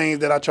some of the things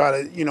that I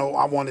try to,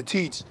 I want to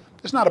teach.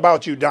 It's not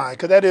about you dying,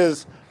 because that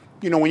is,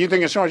 when you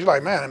think insurance, you're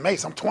like, man,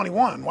 Mace, I'm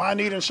 21. Why I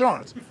need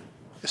insurance?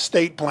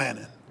 Estate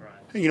planning.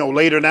 Right.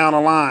 Later down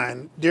the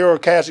line, there are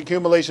cash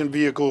accumulation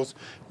vehicles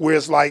where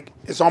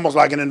it's almost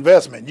like an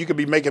investment. You could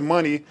be making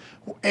money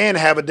and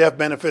have a death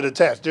benefit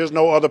attached. There's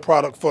no other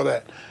product for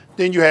that.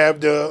 Then you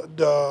have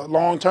the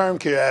long-term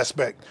care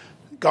aspect.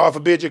 God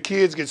forbid your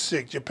kids get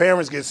sick, your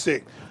parents get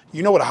sick.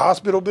 You know what a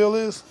hospital bill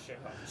is?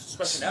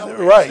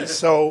 Right.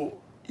 So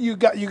you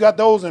got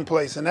those in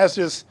place, and that's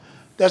just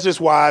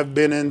why I've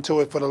been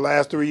into it for the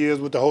last 3 years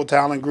with the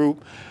Hotel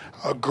Group,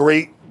 a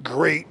great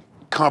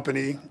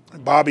company.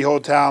 Bobby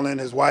Hotel and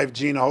his wife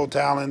Gina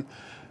Hotel,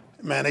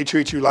 man, they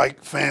treat you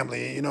like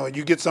family.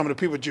 You get some of the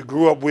people that you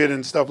grew up with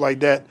and stuff like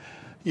that,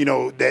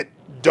 that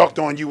ducked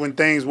on you when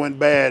things went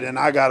bad. And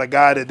I got a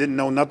guy that didn't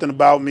know nothing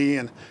about me,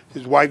 and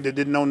his wife that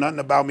didn't know nothing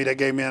about me, that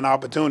gave me an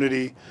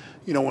opportunity.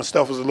 When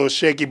stuff was a little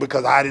shaky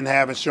because I didn't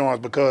have insurance,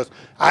 because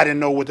I didn't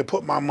know what to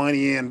put my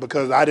money in,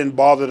 because I didn't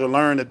bother to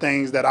learn the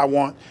things that I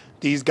want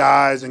these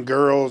guys and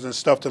girls and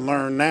stuff to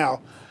learn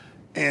now.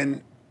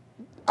 And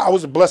I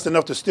was blessed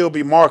enough to still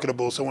be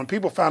marketable. So when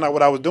people found out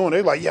what I was doing,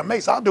 they're like, yeah,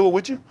 Mace, I'll do it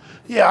with you.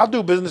 Yeah, I'll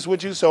do business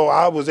with you. So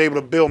I was able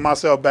to build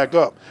myself back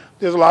up.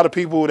 There's a lot of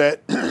people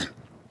that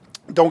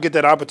don't get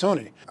that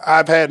opportunity.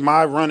 I've had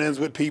my run-ins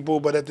with people,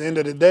 but at the end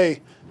of the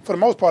day, for the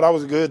most part, I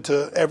was good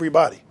to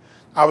everybody.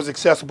 I was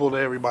accessible to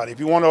everybody. If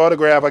you want an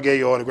autograph, I gave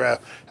you an autograph.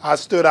 I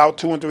stood out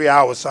 2 and 3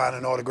 hours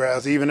signing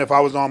autographs, even if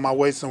I was on my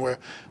way somewhere,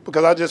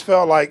 because I just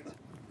felt like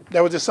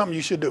that was just something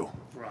you should do.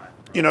 Right.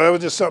 It was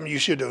just something you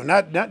should do.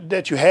 Not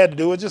that you had to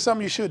do, it's just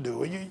something you should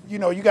do.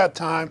 You got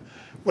time.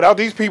 Without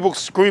these people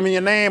screaming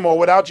your name, or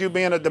without you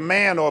being a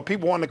demand, or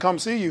people wanting to come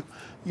see you,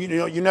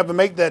 you never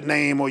make that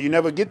name, or you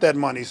never get that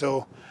money.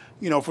 So,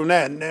 from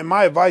that, and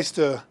my advice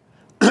to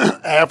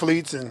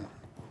athletes and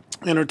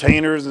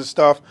entertainers and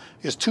stuff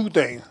is 2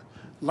 things.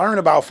 Learn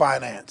about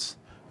finance,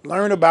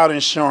 learn about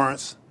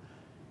insurance,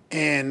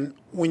 and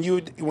when you're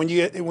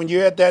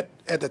at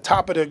the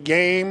top of the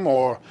game,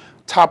 or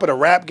top of the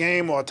rap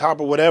game, or top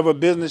of whatever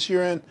business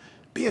you're in,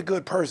 be a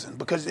good person,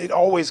 because it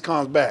always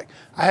comes back.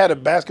 I had a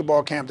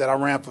basketball camp that I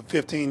ran for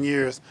 15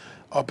 years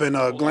up in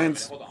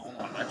Glens. Hold on.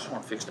 I just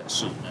want to fix that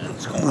suit, man.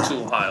 It's going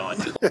too high on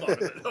you.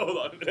 Hold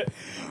on.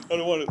 I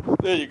don't want to.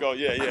 There you go.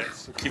 Yeah.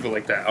 So keep it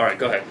like that. All right,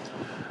 go ahead.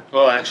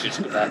 Well, actually,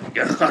 just go back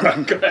again. All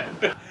right, go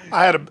ahead.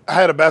 I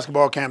had a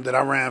basketball camp that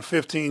I ran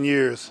 15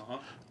 years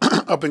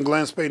up in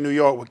Glen Spey, New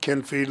York, with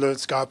Ken Fiedler,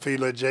 Scott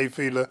Fiedler, Jay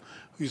Fiedler,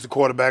 who used to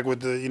quarterback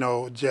with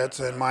the Jets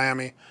in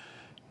Miami.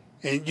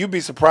 And you'd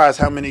be surprised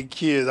how many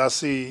kids I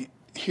see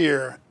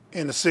here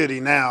in the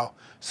city now,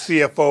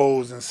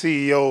 CFOs and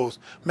CEOs.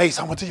 Mace,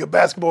 I went to your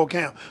basketball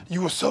camp.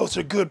 You were such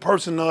a good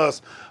person to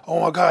us. Oh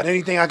my God,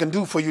 anything I can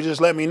do for you,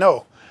 just let me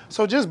know.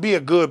 So just be a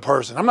good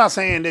person. I'm not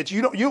saying that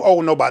you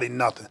owe nobody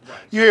nothing. Right.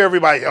 You hear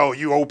everybody,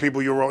 you owe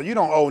people your role. You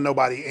don't owe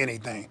nobody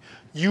anything.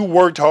 You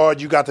worked hard,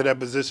 you got to that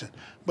position.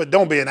 But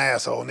don't be an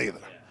asshole neither.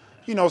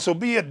 Yeah. So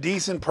be a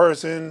decent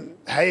person.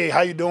 Hey,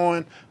 how you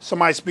doing?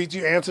 Somebody speak to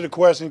you, answer the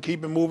question,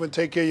 keep it moving,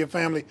 take care of your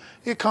family.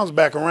 It comes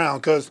back around,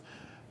 because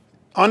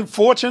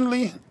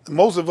unfortunately,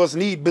 most of us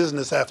need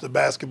business after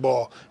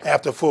basketball,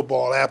 after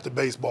football, after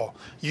baseball.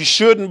 You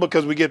shouldn't,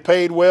 because we get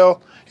paid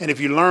well. And if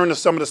you learn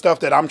some of the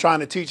stuff that I'm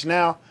trying to teach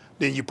now,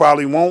 then you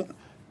probably won't.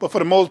 But for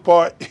the most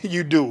part,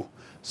 you do.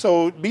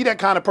 So be that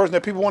kind of person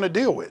that people want to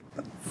deal with.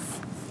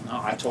 No,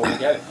 I totally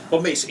get it.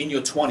 But Mace, in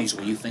your 20s,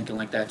 were you thinking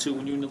like that too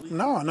when you were in the league?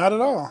 No, not at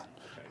all.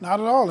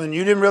 Not at all. And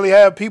you didn't really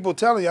have people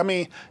telling you. I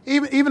mean,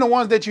 even the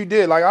ones that you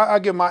did, like I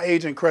give my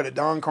agent credit,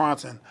 Don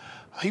Cronson.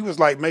 He was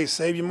like, Mace,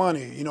 save your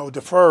money,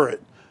 defer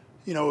it,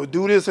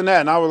 do this and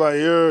that. And I was like,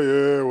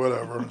 yeah,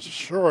 whatever.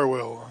 Sure I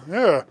will.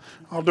 Yeah,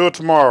 I'll do it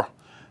tomorrow.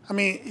 I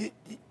mean,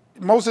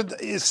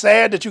 it's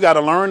sad that you got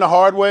to learn the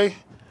hard way,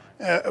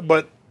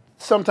 but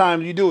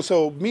sometimes you do.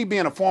 So me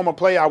being a former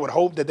player, I would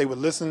hope that they would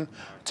listen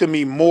to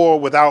me more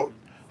without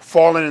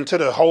falling into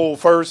the hole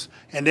first,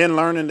 and then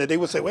learning that they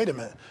would say, wait a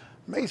minute,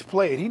 Mace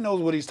played. He knows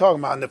what he's talking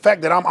about. And the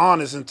fact that I'm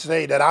honest and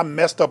say that I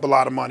messed up a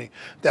lot of money,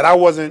 that I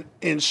wasn't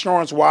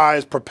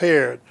insurance-wise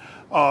prepared,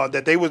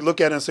 that they would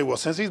look at it and say, well,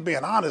 since he's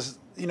being honest,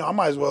 I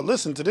might as well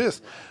listen to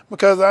this.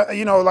 Because,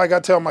 like I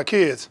tell my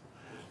kids,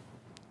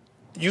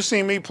 you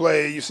seen me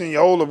play, you seen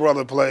your older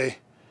brother play.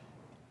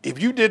 If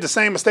you did the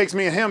same mistakes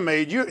me and him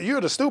made,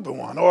 you're the stupid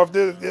one. Or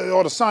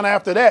the son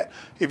after that,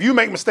 if you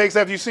make mistakes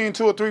after you've seen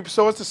 2 or 3,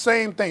 so it's the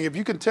same thing. If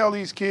you can tell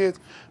these kids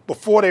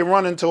before they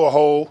run into a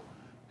hole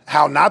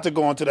how not to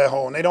go into that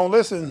hole, and they don't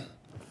listen,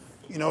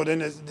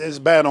 then it's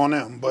bad on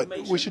them. But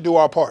we should do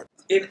our part.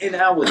 In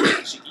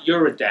nowadays,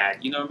 you're a dad,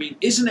 you know what I mean?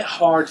 Isn't it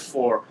hard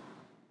for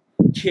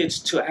kids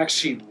to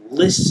actually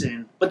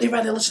listen, but they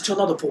rather listen to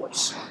another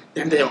voice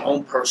than their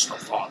own personal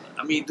father?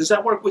 I mean, does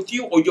that work with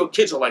you? Or your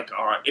kids are like,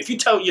 all right, if you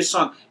tell your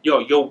son,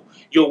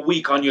 you're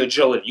weak on your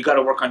agility, you got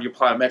to work on your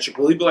plyometric,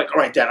 will he be like, all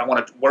right, Dad, I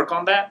want to work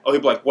on that? Or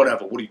he'll be like,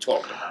 whatever, what are you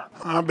talking about?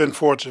 I've been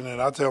fortunate.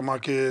 I tell my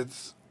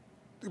kids,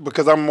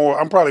 because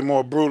I'm probably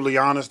more brutally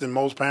honest than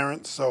most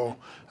parents, so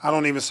I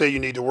don't even say you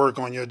need to work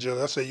on your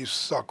agility. I say you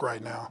suck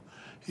right now.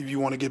 If you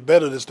want to get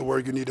better, this is the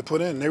work you need to put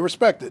in. They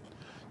respect it.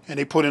 And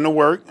they put in the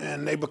work,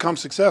 and they become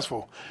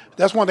successful.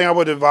 That's one thing I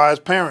would advise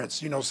parents.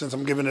 Since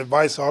I'm giving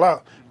advice all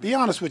out, be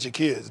honest with your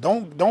kids.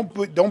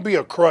 Don't be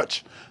a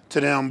crutch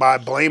to them by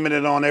blaming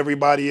it on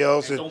everybody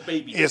else. And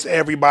it's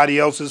everybody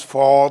else's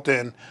fault,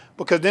 and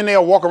because then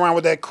they'll walk around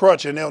with that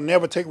crutch and they'll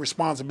never take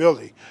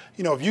responsibility.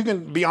 If you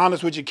can be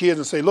honest with your kids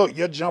and say, look,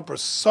 your jumper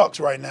sucks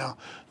right now.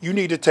 You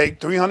need to take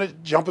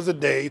 300 jumpers a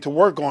day to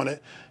work on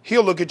it.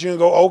 He'll look at you and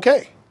go,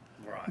 okay.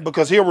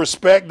 Because he'll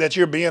respect that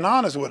you're being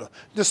honest with him.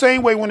 The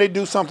same way when they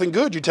do something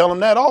good, you tell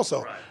them that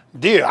also. Right.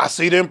 Dear, I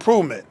see the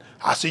improvement.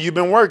 I see you've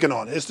been working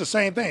on it. It's the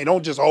same thing.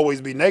 Don't just always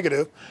be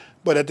negative.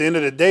 But at the end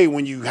of the day,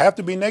 when you have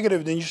to be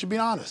negative, then you should be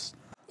honest.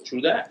 True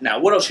that. Now,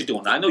 what else you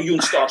doing? I know you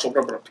and Starks are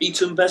working on a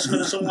pizza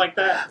investment or something like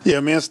that. Yeah,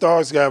 me and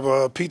Starks have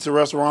a pizza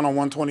restaurant on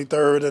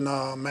 123rd in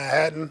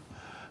Manhattan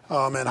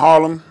and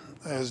Harlem.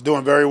 It's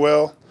doing very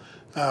well.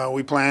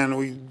 We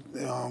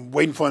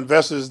waiting for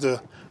investors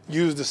to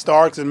use the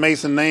Starks and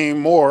Mason name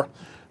more,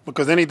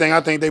 because anything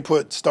I think they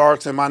put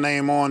Starks and my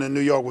name on in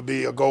New York would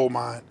be a gold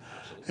mine.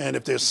 And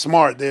if they're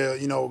smart,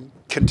 they'll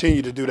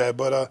continue to do that.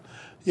 But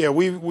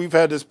we've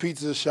had this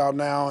pizza shop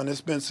now, and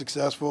it's been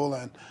successful,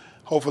 and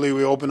hopefully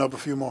we open up a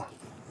few more.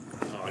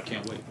 Oh, I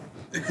can't wait.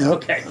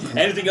 Okay.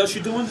 Anything else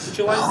you're doing that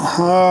you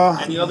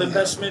like? Any other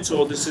investments,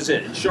 or this is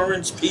it?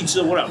 Insurance,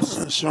 pizza, what else?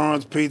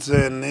 Insurance,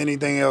 pizza, and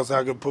anything else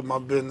I could put my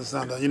business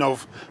under.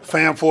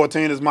 Fam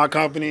 14 is my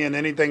company, and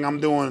anything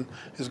I'm doing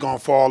is going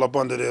to fall up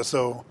under there.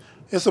 So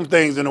there's some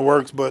things in the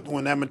works, but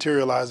when that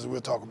materializes, we'll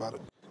talk about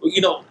it.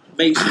 Well,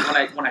 Mason,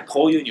 when I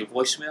call you in your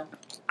voicemail,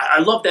 I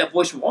love that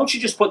voicemail. Why don't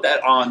you just put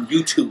that on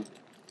YouTube?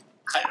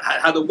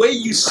 How the way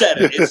you said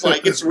it, it's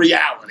like it's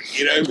reality.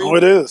 You know what I mean? Oh,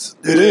 it is.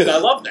 It is. I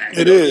love that.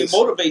 It is. It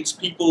motivates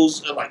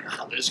people's like,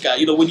 this guy.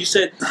 When you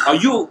said, are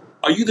you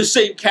the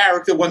same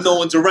character when no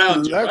one's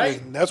around you? Exactly.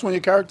 Right? That's when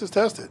your character's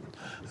tested.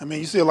 I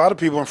mean, you see a lot of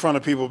people in front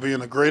of people being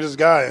the greatest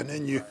guy, and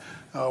then you,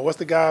 what's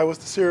the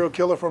serial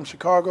killer from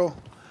Chicago?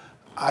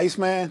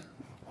 Iceman.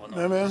 Oh, no.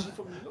 Remember him?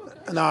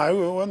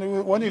 No,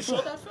 wasn't he?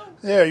 Saw that film?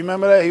 Yeah, you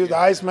remember that? He was the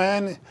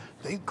Iceman.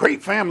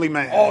 Great family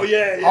man. Oh,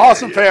 yeah.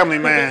 Awesome family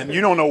man.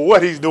 You don't know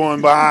what he's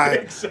doing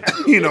behind,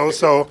 exactly.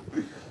 So,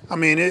 I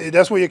mean,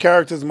 that's where your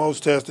character's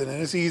most tested,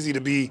 and it's easy to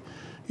be,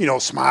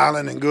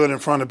 smiling and good in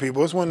front of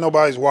people. It's when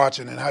nobody's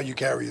watching and how you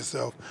carry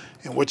yourself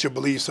and what your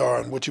beliefs are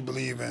and what you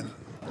believe in.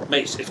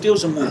 Mace, if there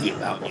was a movie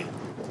about you,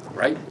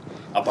 right?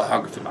 A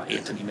biography about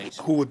Anthony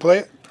Mason. Who would play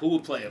it? Who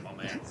would play it, my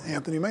man?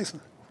 Anthony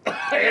Mason.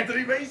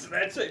 Anthony Mason,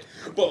 that's it.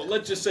 Well,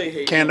 let's just say,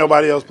 hey. Can't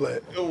nobody else play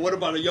it. What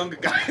about a younger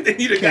guy? They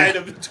need a guy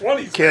in the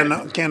 20s.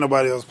 Can't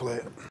nobody else play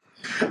it.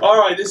 All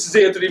right, this is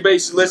Anthony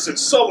Mason. Listen,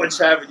 so much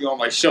having you on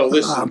my show.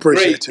 Listen, I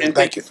appreciate great. And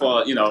thank you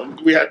for,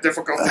 we had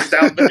difficulties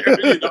down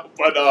there,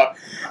 but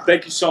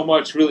thank you so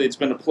much. Really, it's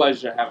been a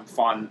pleasure having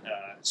fun,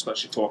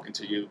 especially talking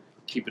to you,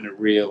 keeping it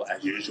real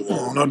as usual.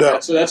 Oh, no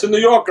doubt. So that's a New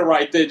Yorker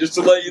right there, just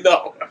to let you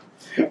know.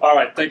 All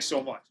right, thanks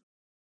so much.